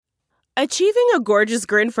Achieving a gorgeous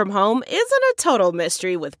grin from home isn't a total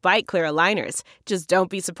mystery with Byte Clear aligners. Just don't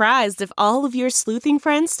be surprised if all of your sleuthing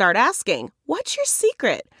friends start asking, "What's your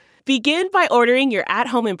secret?" Begin by ordering your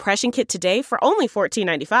at-home impression kit today for only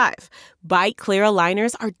 $14.95. Byte Clear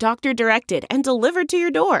aligners are doctor-directed and delivered to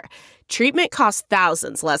your door. Treatment costs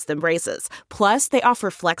thousands less than braces. Plus, they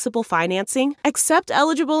offer flexible financing, accept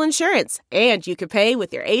eligible insurance, and you can pay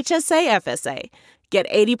with your HSA FSA. Get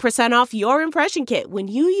 80% off your impression kit when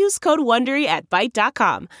you use code WONDERY at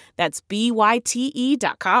Byte.com. That's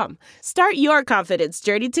BYTE.com. Start your confidence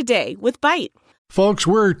journey today with Byte. Folks,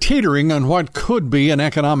 we're teetering on what could be an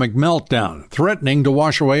economic meltdown, threatening to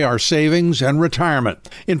wash away our savings and retirement.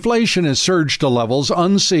 Inflation has surged to levels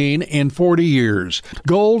unseen in 40 years.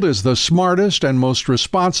 Gold is the smartest and most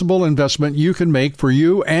responsible investment you can make for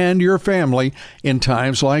you and your family in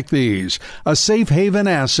times like these. A safe haven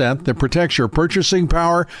asset that protects your purchasing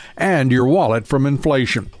power and your wallet from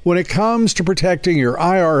inflation. When it comes to protecting your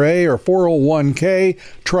IRA or 401k,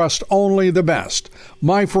 trust only the best.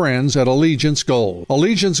 My friends at Allegiance Gold.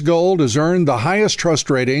 Allegiance Gold has earned the highest trust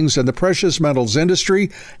ratings in the precious metals industry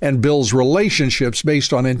and builds relationships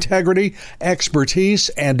based on integrity, expertise,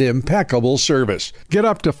 and impeccable service. Get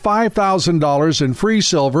up to $5,000 in free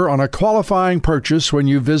silver on a qualifying purchase when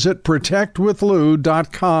you visit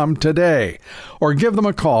protectwithlou.com today, or give them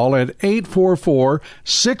a call at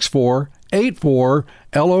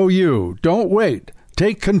 844-6484-LOU. Don't wait.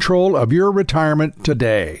 Take control of your retirement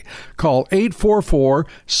today. Call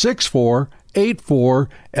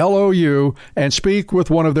 844-6484-LOU and speak with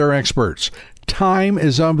one of their experts. Time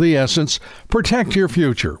is of the essence. Protect your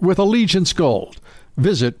future with Allegiance Gold.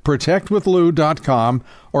 Visit protectwithlou.com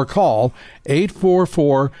or call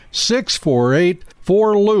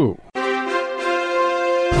 844-648-4LOU.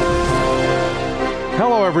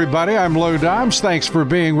 Hello, everybody. I'm Lou Dobbs. Thanks for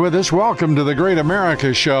being with us. Welcome to the Great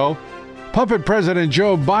America Show. Puppet President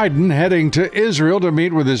Joe Biden heading to Israel to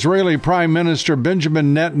meet with Israeli Prime Minister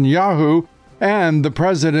Benjamin Netanyahu and the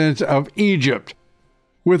President of Egypt.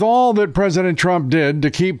 With all that President Trump did to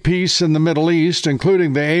keep peace in the Middle East,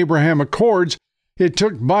 including the Abraham Accords, it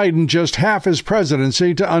took Biden just half his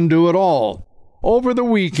presidency to undo it all. Over the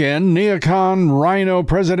weekend, neocon Rhino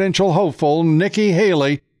presidential hopeful Nikki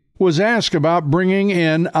Haley was asked about bringing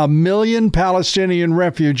in 1 million Palestinian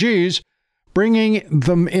refugees, bringing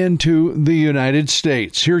them into the United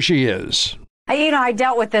States. Here she is. I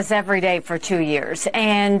dealt with this every day for 2 years.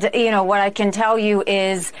 And, what I can tell you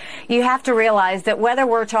is you have to realize that whether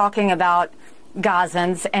we're talking about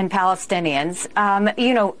Gazans and Palestinians,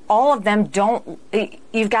 all of them don't.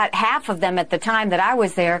 You've got half of them at the time that I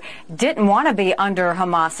was there didn't want to be under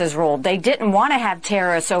Hamas's rule. They didn't want to have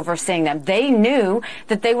terrorists overseeing them. They knew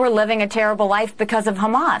that they were living a terrible life because of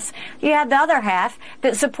Hamas. You had the other half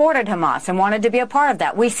that supported Hamas and wanted to be a part of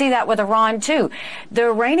that. We see that with Iran, too. The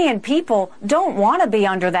Iranian people don't want to be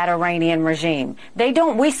under that Iranian regime. They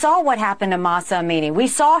don't. We saw what happened to Mahsa Amini. We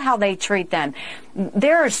saw how they treat them.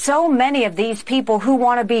 There are so many of these people who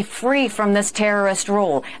want to be free from this terrorist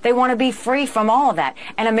rule. They want to be free from all of that.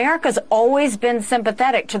 And America's always been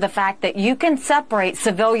sympathetic to the fact that you can separate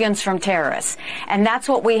civilians from terrorists. And that's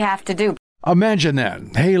what we have to do. Imagine that.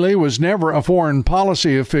 Haley was never a foreign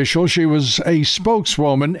policy official. She was a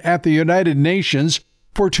spokeswoman at the United Nations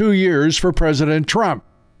for 2 years for President Trump.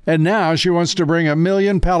 And now she wants to bring 1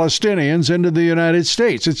 million Palestinians into the United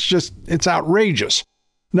States. It's outrageous.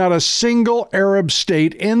 Not a single Arab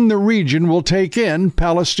state in the region will take in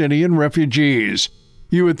Palestinian refugees.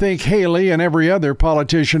 You would think Haley and every other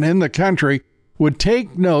politician in the country would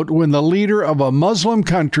take note when the leader of a Muslim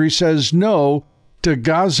country says no to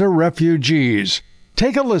Gaza refugees.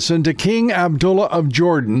 Take a listen to King Abdullah of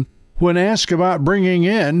Jordan when asked about bringing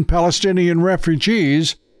in Palestinian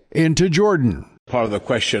refugees into Jordan. Part of the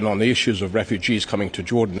question on the issues of refugees coming to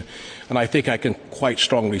Jordan, and I think I can quite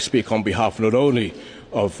strongly speak on behalf not only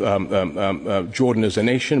of Jordan as a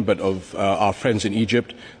nation, but of our friends in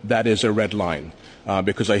Egypt. That is a red line.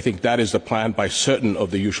 Because I think that is the plan by certain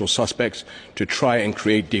of the usual suspects to try and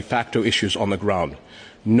create de facto issues on the ground.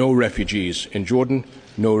 No refugees in Jordan,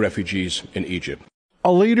 no refugees in Egypt.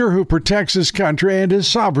 A leader who protects his country and his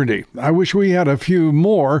sovereignty. I wish we had a few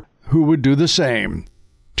more who would do the same.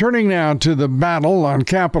 Turning now to the battle on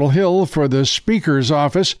Capitol Hill for the Speaker's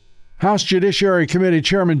office, House Judiciary Committee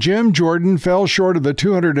Chairman Jim Jordan fell short of the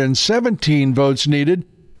 217 votes needed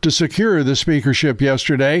to secure the speakership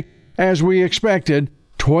yesterday. As we expected,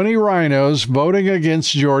 20 rhinos voting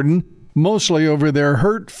against Jordan, mostly over their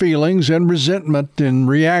hurt feelings and resentment in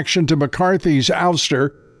reaction to McCarthy's ouster.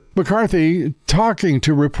 McCarthy, talking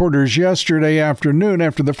to reporters yesterday afternoon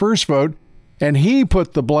after the first vote, and he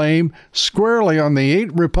put the blame squarely on the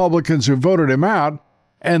 8 Republicans who voted him out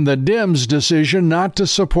and the Dems' decision not to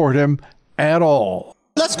support him at all.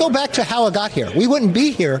 Let's go back to how it got here. We wouldn't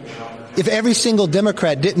be here if every single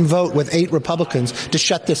Democrat didn't vote with 8 Republicans to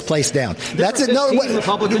shut this place down. That's it. No,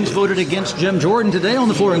 Republicans voted against Jim Jordan today on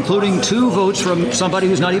the floor, including 2 votes from somebody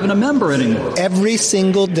who's not even a member anymore. Every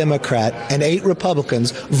single Democrat and 8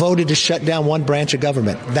 Republicans voted to shut down one branch of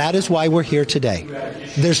government. That is why we're here today.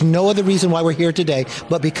 There's no other reason why we're here today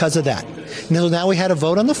but because of that. Now we had a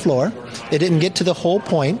vote on the floor. It didn't get to the whole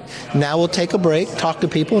point. Now we'll take a break, talk to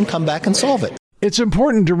people, and come back and solve it. It's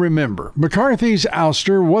important to remember, McCarthy's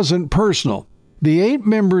ouster wasn't personal. The 8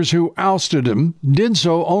 members who ousted him did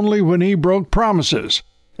so only when he broke promises.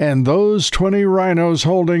 And those 20 rhinos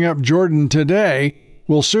holding up Jordan today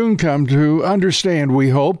will soon come to understand, we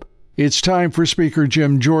hope, it's time for Speaker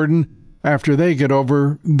Jim Jordan after they get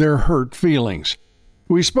over their hurt feelings.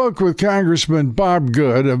 We spoke with Congressman Bob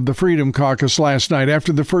Good of the Freedom Caucus last night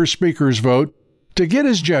after the first Speaker's vote to get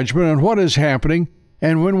his judgment on what is happening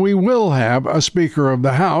and when we will have a Speaker of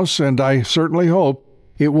the House, and I certainly hope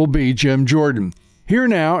it will be Jim Jordan. Here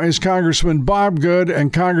now is Congressman Bob Good,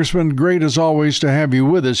 and Congressman, great as always to have you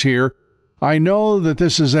with us here. I know that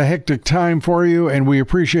this is a hectic time for you, and we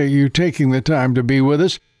appreciate you taking the time to be with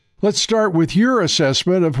us. Let's start with your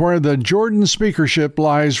assessment of where the Jordan speakership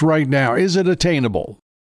lies right now. Is it attainable?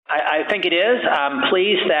 I think it is. I'm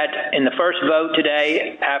pleased that in the first vote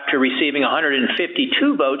today, after receiving 152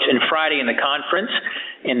 votes in Friday in the conference,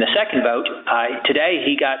 in the second vote, today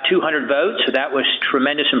he got 200 votes, so that was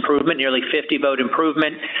tremendous improvement, nearly 50-vote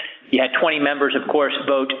improvement. You had 20 members, of course,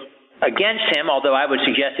 vote against him, although I would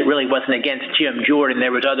suggest it really wasn't against Jim Jordan.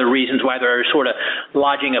 There was other reasons why they were sort of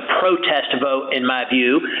lodging a protest vote, in my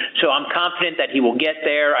view. So I'm confident that he will get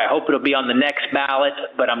there. I hope it'll be on the next ballot,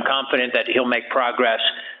 but I'm confident that he'll make progress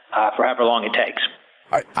for however long it takes.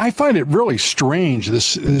 I find it really strange,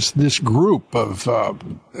 this group of,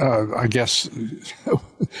 I guess,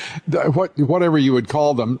 whatever you would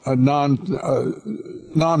call them,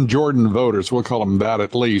 non-Jordan voters, we'll call them that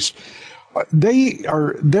at least.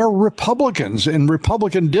 They're Republicans in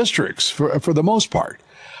Republican districts for the most part,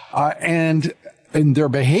 and they're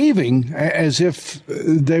behaving as if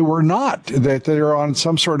they were not, that they're on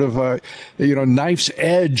some sort of knife's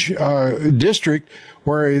edge district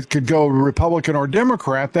where it could go Republican or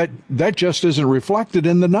Democrat. That just isn't reflected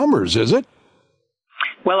in the numbers, is it?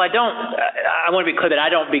 Well, I want to be clear that I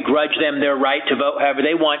don't begrudge them their right to vote however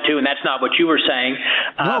they want to, and that's not what you were saying.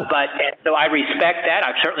 No. So I respect that.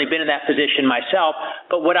 I've certainly been in that position myself.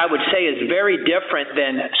 But what I would say is very different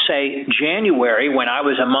than, say, January, when I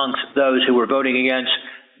was amongst those who were voting against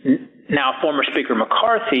now former Speaker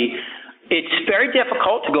McCarthy. It's very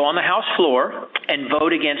difficult to go on the House floor and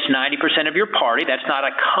vote against 90% of your party. That's not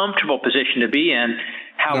a comfortable position to be in.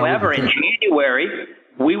 However, in January,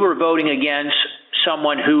 we were voting against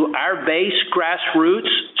someone who our base grassroots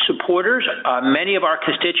supporters, many of our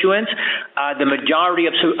constituents, the majority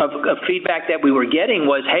of feedback that we were getting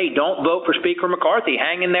was, hey, don't vote for Speaker McCarthy.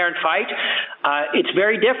 Hang in there and fight. It's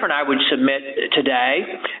very different, I would submit, today.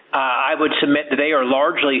 I would submit that they are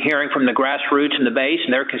largely hearing from the grassroots and the base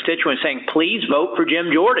and their constituents saying, please vote for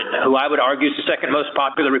Jim Jordan, who I would argue is the second most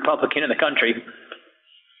popular Republican in the country.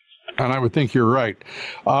 And I would think you're right.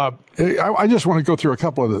 I just want to go through a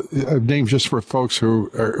couple of names just for folks who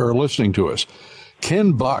are listening to us.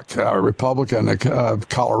 Ken Buck, a Republican of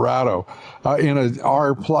Colorado, in an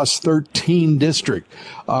R+13 district.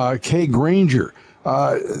 Kay Granger,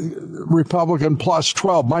 Republican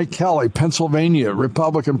 +12. Mike Kelly, Pennsylvania,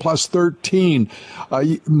 Republican +13.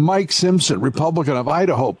 Mike Simpson, Republican of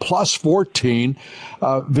Idaho, +14.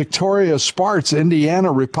 Victoria Spartz,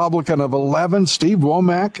 Indiana, Republican of 11. Steve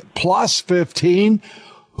Womack, +15.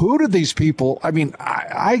 Who do these people, I mean,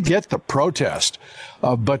 I get the protest,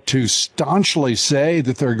 but to staunchly say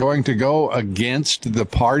that they're going to go against the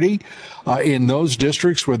party in those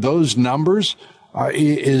districts with those numbers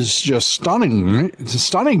is just stunning. It's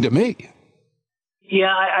stunning to me.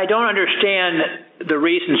 Yeah, I don't understand the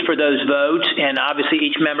reasons for those votes, and obviously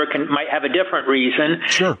each member might have a different reason.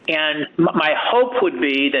 Sure. And my hope would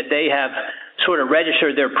be that they have sort of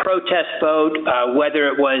registered their protest vote, whether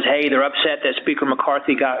it was, hey, they're upset that Speaker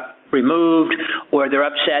McCarthy got removed, or they're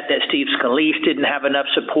upset that Steve Scalise didn't have enough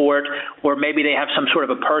support, or maybe they have some sort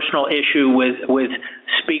of a personal issue with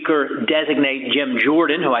Speaker-designate Jim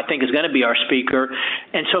Jordan, who I think is going to be our Speaker.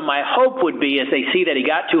 And so my hope would be, as they see that he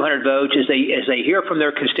got 200 votes, as they hear from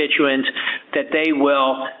their constituents, that they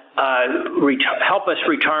will help us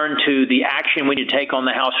return to the action we need to take on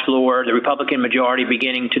the House floor, the Republican majority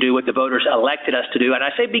beginning to do what the voters elected us to do. And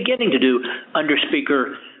I say beginning to do under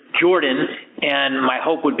Speaker Jordan. And my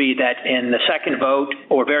hope would be that in the second vote,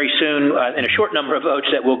 or very soon, in a short number of votes,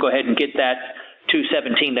 that we'll go ahead and get that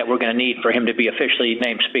 217 that we're going to need for him to be officially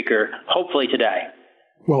named Speaker, hopefully today.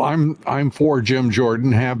 Well, I'm for Jim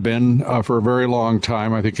Jordan, have been for a very long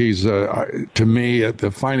time. I think he's, to me,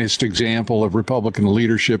 the finest example of Republican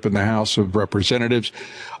leadership in the House of Representatives.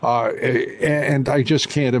 And I just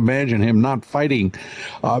can't imagine him not fighting.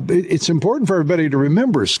 It's important for everybody to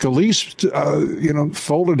remember Scalise,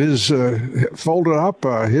 folded up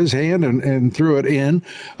his hand and threw it in,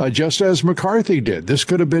 just as McCarthy did. This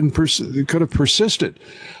could have persisted.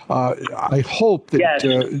 I hope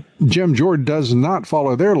that Jim Jordan does not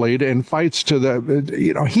follow their lead and fights to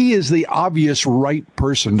he is the obvious right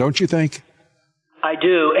person, don't you think? I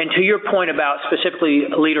do. And to your point about specifically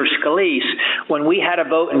Leader Scalise, when we had a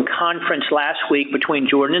vote in conference last week between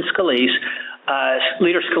Jordan and Scalise,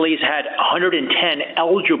 Leader Scalise had 110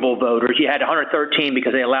 eligible voters. You had 113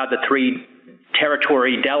 because they allowed the 3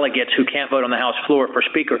 territory delegates who can't vote on the House floor for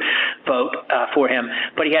Speaker vote for him.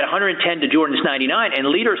 But he had 110 to Jordan's 99, and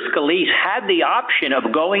Leader Scalise had the option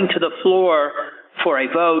of going to the floor for a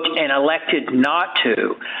vote and elected not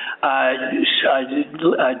to.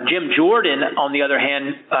 Jim Jordan, on the other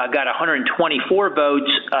hand, got 124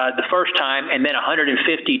 votes the first time and then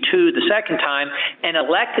 152 the second time, and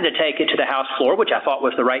elected to take it to the House floor, which I thought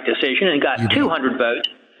was the right decision, and got 200 votes.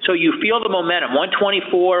 So you feel the momentum,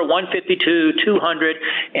 124, 152, 200,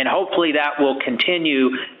 and hopefully that will continue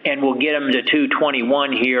and we'll get them to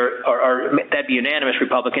 221 here, or that'd be unanimous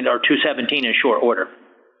Republican, or 217 in short order.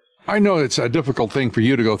 I know it's a difficult thing for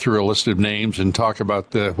you to go through a list of names and talk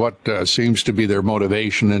about what seems to be their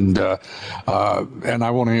motivation, and I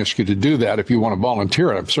won't ask you to do that if you want to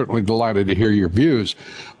volunteer. I'm certainly delighted to hear your views,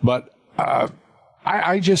 but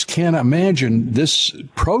I just can't imagine this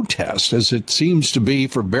protest, as it seems to be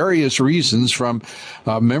for various reasons from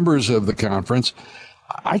members of the conference.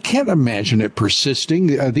 I can't imagine it persisting.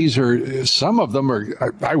 Some of them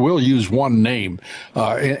are, I will use one name,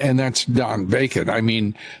 and that's Don Bacon. I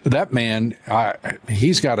mean, that man,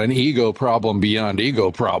 he's got an ego problem beyond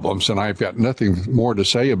ego problems, and I've got nothing more to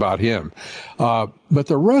say about him. But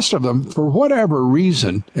the rest of them, for whatever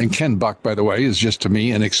reason, and Ken Buck, by the way, is just to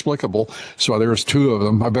me inexplicable. So there's 2 of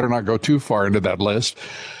them. I better not go too far into that list.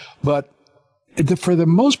 But for the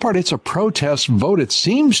most part, it's a protest vote, it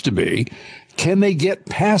seems to be. Can they get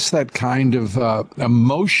past that kind of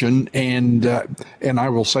emotion and I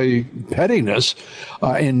will say pettiness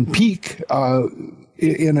and peak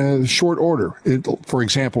in a short order? For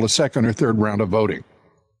example, a second or third round of voting.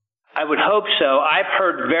 I would hope so. I've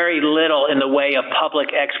heard very little in the way of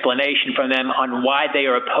public explanation from them on why they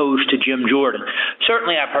are opposed to Jim Jordan.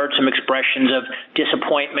 Certainly, I've heard some expressions of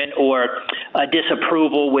disappointment or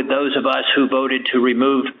disapproval with those of us who voted to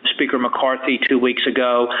remove Speaker McCarthy 2 weeks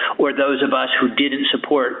ago, or those of us who didn't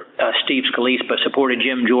support Steve Scalise but supported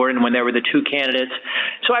Jim Jordan when there were the 2 candidates.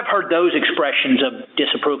 So I've heard those expressions of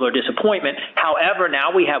disapproval or disappointment. However,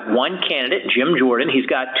 now we have one candidate, Jim Jordan. He's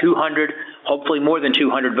got 200, hopefully more than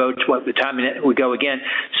 200 votes by the time we go again.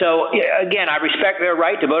 So, again, I respect their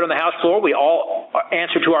right to vote on the House floor. We all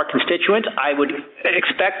answer to our constituents. I would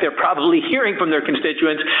expect they're probably hearing from their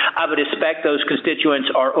constituents. I would expect those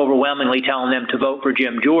constituents are overwhelmingly telling them to vote for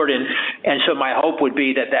Jim Jordan. And so my hope would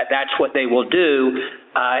be that that's what they will do.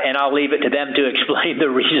 And I'll leave it to them to explain the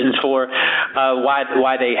reasons for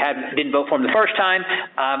why they didn't vote for him the first time.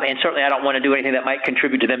 And certainly I don't want to do anything that might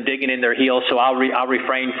contribute to them digging in their heels. So I'll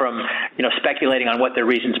refrain from speculating on what their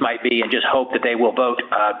reasons might be, and just hope that they will vote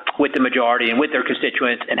with the majority and with their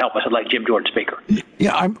constituents and help us elect Jim Jordan Speaker.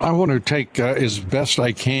 Yeah, I want to take as best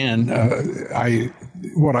I can.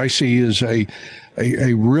 What I see is a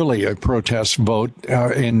really protest vote,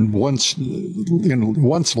 and once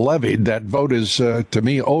levied, that vote is to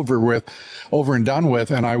me over and done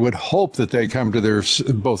with. And I would hope that they come to their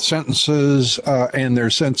both sentences and their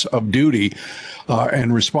sense of duty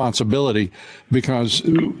and responsibility, because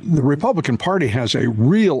the Republican Party has a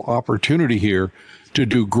real opportunity here to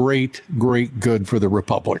do great good for the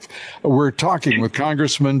Republic. We're talking with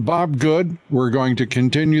Congressman Bob Good. We're going to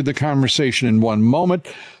continue the conversation in one moment.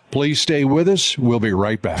 Please stay with us. We'll be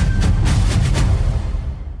right back.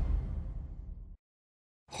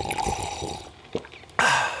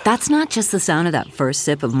 That's not just the sound of that first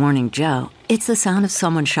sip of Morning Joe. It's the sound of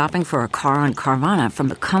someone shopping for a car on Carvana from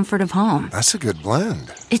the comfort of home. That's a good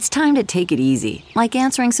blend. It's time to take it easy, like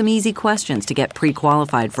answering some easy questions to get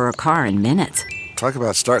pre-qualified for a car in minutes. Talk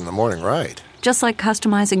about starting the morning right. Just like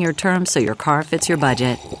customizing your terms so your car fits your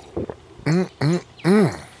budget.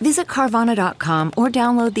 Visit Carvana.com or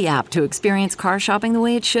download the app to experience car shopping the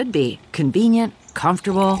way it should be. Convenient,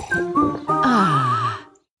 comfortable. Ah.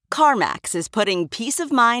 CarMax is putting peace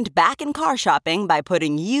of mind back in car shopping by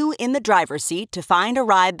putting you in the driver's seat to find a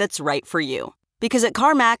ride that's right for you. Because at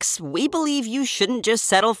CarMax, we believe you shouldn't just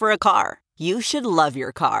settle for a car. You should love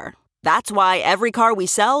your car. That's why every car we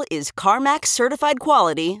sell is CarMax certified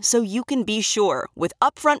quality, so you can be sure with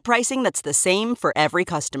upfront pricing that's the same for every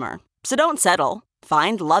customer. So don't settle.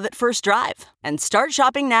 Find love at first drive and start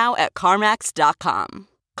shopping now at CarMax.com.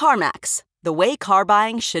 CarMax, the way car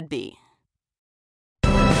buying should be.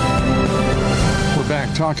 We're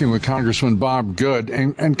back talking with Congressman Bob Good.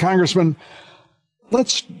 And Congressman,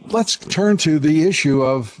 let's turn to the issue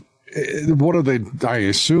of what are I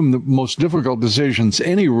assume, the most difficult decisions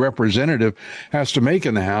any representative has to make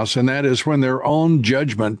in the House, and that is when their own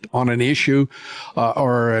judgment on an issue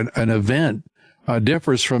or an event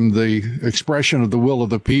differs from the expression of the will of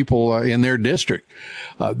the people in their district.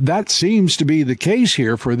 That seems to be the case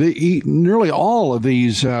here for nearly all of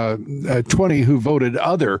these 20 who voted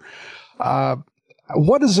other.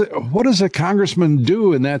 What does a congressman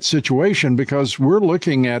do in that situation? Because we're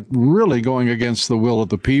looking at really going against the will of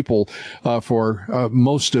the people for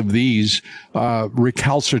most of these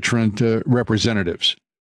recalcitrant representatives.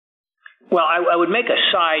 Well, I would make a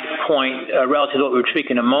side point relative to what we were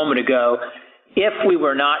speaking a moment ago. If we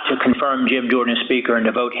were not to confirm Jim Jordan as Speaker and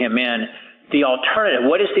to vote him in, the alternative,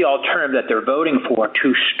 what is the alternative that they're voting for?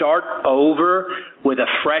 To start over with a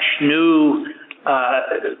fresh new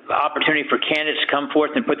opportunity for candidates to come forth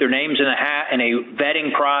and put their names in a hat in a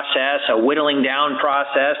vetting process, a whittling down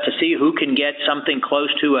process to see who can get something close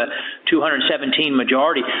to a 217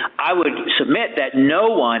 majority. I would submit that no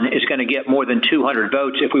one is going to get more than 200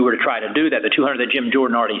 votes if we were to try to do that, the 200 that Jim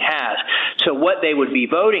Jordan already has. So what they would be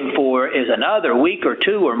voting for is another week or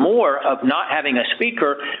two or more of not having a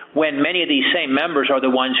speaker when many of these same members are the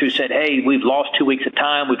ones who said, hey, we've lost 2 weeks of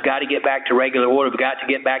time. We've got to get back to regular order. We've got to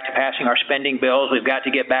get back to passing our spending bills. We've got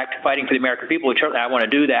to get back to fighting for the American people. And certainly I want to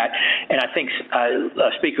do that. And I think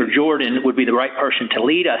Speaker Jordan would be the right person to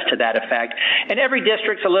lead us to that effect. And every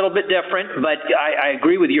district's a little bit different, but I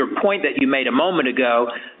agree with your point that you made a moment ago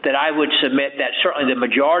that I would submit that certainly the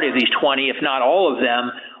majority of these 20, if not all of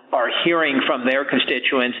them, are hearing from their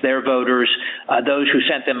constituents, their voters, those who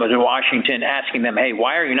sent them to Washington, asking them, hey,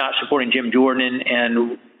 why are you not supporting Jim Jordan?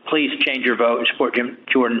 And please change your vote and support Jim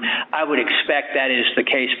Jordan. I would expect that is the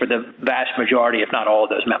case for the vast majority, if not all of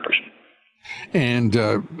those members. And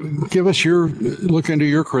give us look into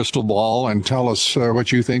your crystal ball and tell us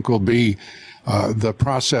what you think will be the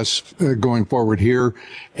process going forward here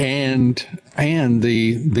and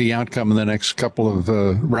the outcome in the next couple of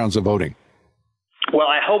rounds of voting. Well,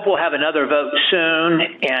 I hope we'll have another vote soon,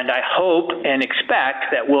 and I hope and expect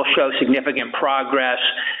that we'll show significant progress,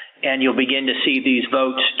 and you'll begin to see these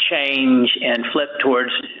votes change and flip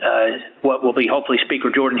towards what will be hopefully Speaker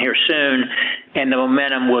Jordan here soon, and the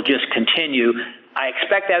momentum will just continue. I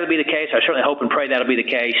expect that to be the case. I certainly hope and pray that'll be the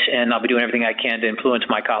case, and I'll be doing everything I can to influence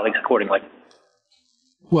my colleagues accordingly.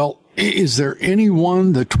 Well, is there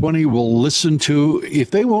anyone the 20 will listen to?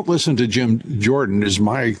 If they won't listen to Jim Jordan, is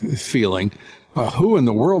my feeling, who in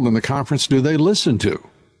the world in the conference do they listen to?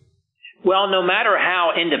 Well, no matter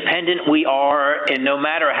how independent we are and no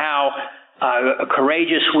matter how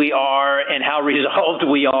courageous we are and how resolved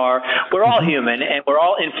we are, we're all human and we're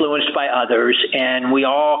all influenced by others and we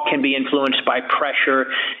all can be influenced by pressure.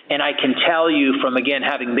 And I can tell you from, again,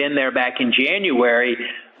 having been there back in January,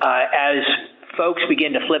 as folks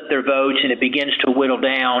begin to flip their votes and it begins to whittle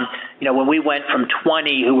down, when we went from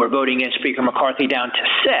 20 who were voting against Speaker McCarthy down to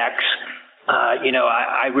 6,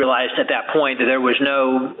 I realized at that point that there was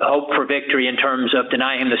no hope for victory in terms of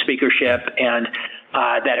denying him the speakership and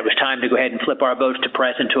that it was time to go ahead and flip our votes to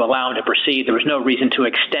present to allow him to proceed. There was no reason to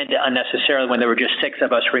extend it unnecessarily when there were just 6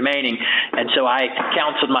 of us remaining. And so I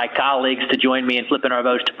counseled my colleagues to join me in flipping our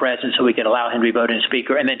votes to present so we could allow him to be voted in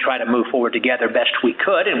speaker and then try to move forward together best we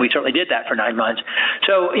could. And we certainly did that for 9 months.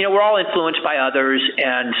 So, we're all influenced by others.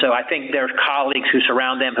 And so I think their colleagues who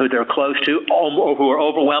surround them, who they're close to, or who are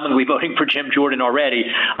overwhelmingly voting for Jim Jordan already,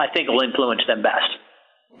 I think will influence them best.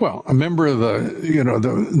 Well, a member of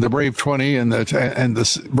the Brave 20 and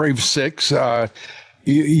the Brave 6,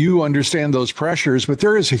 you understand those pressures, but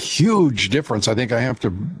there is a huge difference I think I have to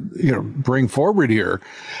bring forward here,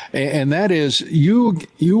 and that is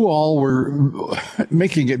you all were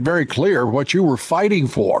making it very clear what you were fighting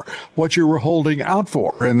for, what you were holding out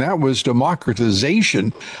for, and that was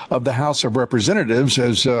democratization of the House of Representatives.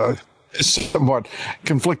 As somewhat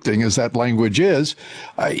conflicting as that language is,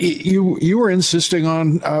 you were insisting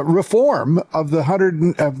on reform of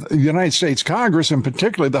the United States Congress, and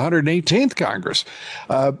particularly the 118th Congress.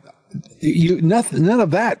 none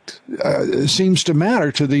of that seems to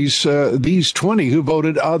matter to these 20 who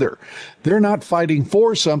voted other. They're not fighting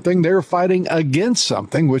for something; they're fighting against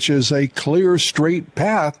something, which is a clear, straight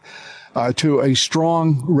path to a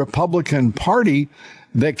strong Republican Party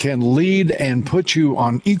that can lead and put you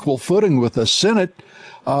on equal footing with the Senate,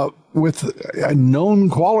 with a known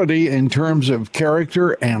quality in terms of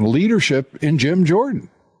character and leadership in Jim Jordan.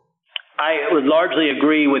 I would largely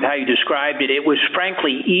agree with how you described it. It was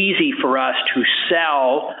frankly easy for us to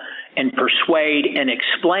sell and persuade and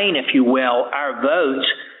explain, if you will, our votes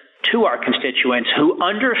to our constituents who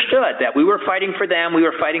understood that we were fighting for them, we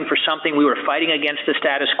were fighting for something, we were fighting against the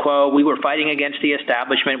status quo, we were fighting against the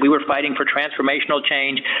establishment, we were fighting for transformational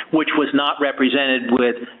change, which was not represented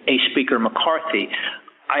with a Speaker McCarthy.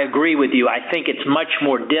 I agree with you. I think it's much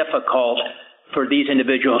more difficult for these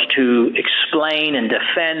individuals to explain and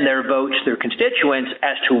defend their votes to their constituents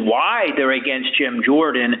as to why they're against Jim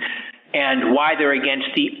Jordan and why they're against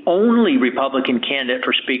the only Republican candidate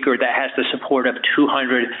for Speaker that has the support of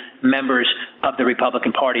 200 members of the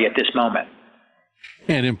Republican Party at this moment.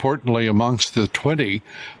 And importantly, amongst the 20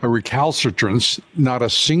 recalcitrants, not a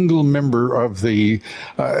single member of the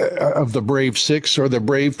Brave Six or the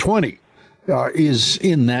Brave 20 is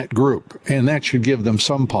in that group. And that should give them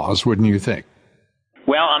some pause, wouldn't you think?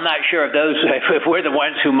 Well, I'm not sure if we're the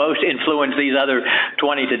ones who most influence these other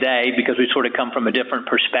 20 today, because we sort of come from a different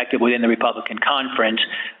perspective within the Republican conference.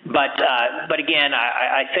 But again,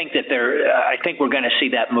 I think that I think we're going to see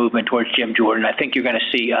that movement towards Jim Jordan. I think you're going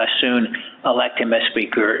to see us soon elect him as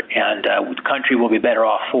Speaker, and the country will be better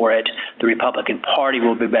off for it. The Republican Party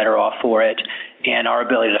will be better off for it, and our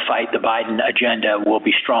ability to fight the Biden agenda will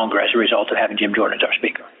be stronger as a result of having Jim Jordan as our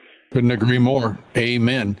Speaker. Couldn't agree more.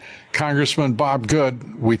 Amen. Congressman Bob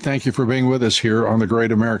Good, we thank you for being with us here on the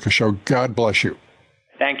Great America Show. God bless you.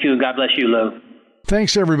 Thank you. God bless you, Lou.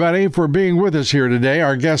 Thanks, everybody, for being with us here today.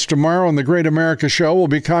 Our guest tomorrow on the Great America Show will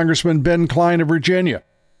be Congressman Ben Cline of Virginia.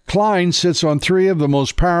 Cline sits on 3 of the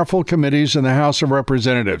most powerful committees in the House of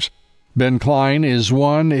Representatives. Ben Cline is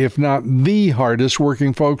one, if not the hardest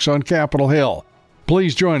working folks on Capitol Hill.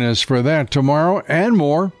 Please join us for that tomorrow and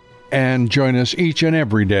more. And join us each and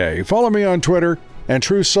every day. Follow me on Twitter and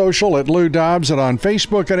Truth Social at Lou Dobbs, and on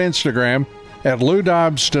Facebook and Instagram at Lou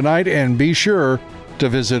Dobbs Tonight. And be sure to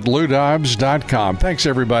visit LouDobbs.com. Thanks,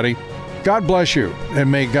 everybody. God bless you, and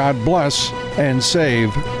may God bless and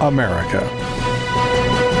save America.